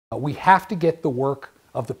We have to get the work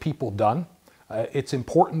of the people done. It's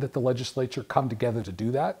important that the legislature come together to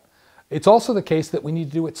do that. It's also the case that we need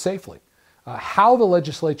to do it safely. How the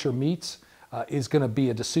legislature meets is going to be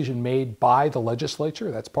a decision made by the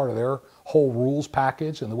legislature. That's part of their whole rules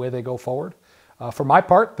package and the way they go forward. For my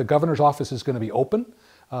part, the governor's office is going to be open.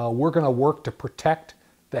 We're going to work to protect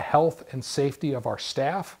the health and safety of our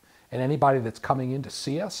staff and anybody that's coming in to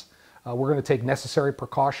see us. We're going to take necessary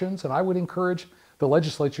precautions, and I would encourage the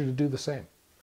legislature to do the same.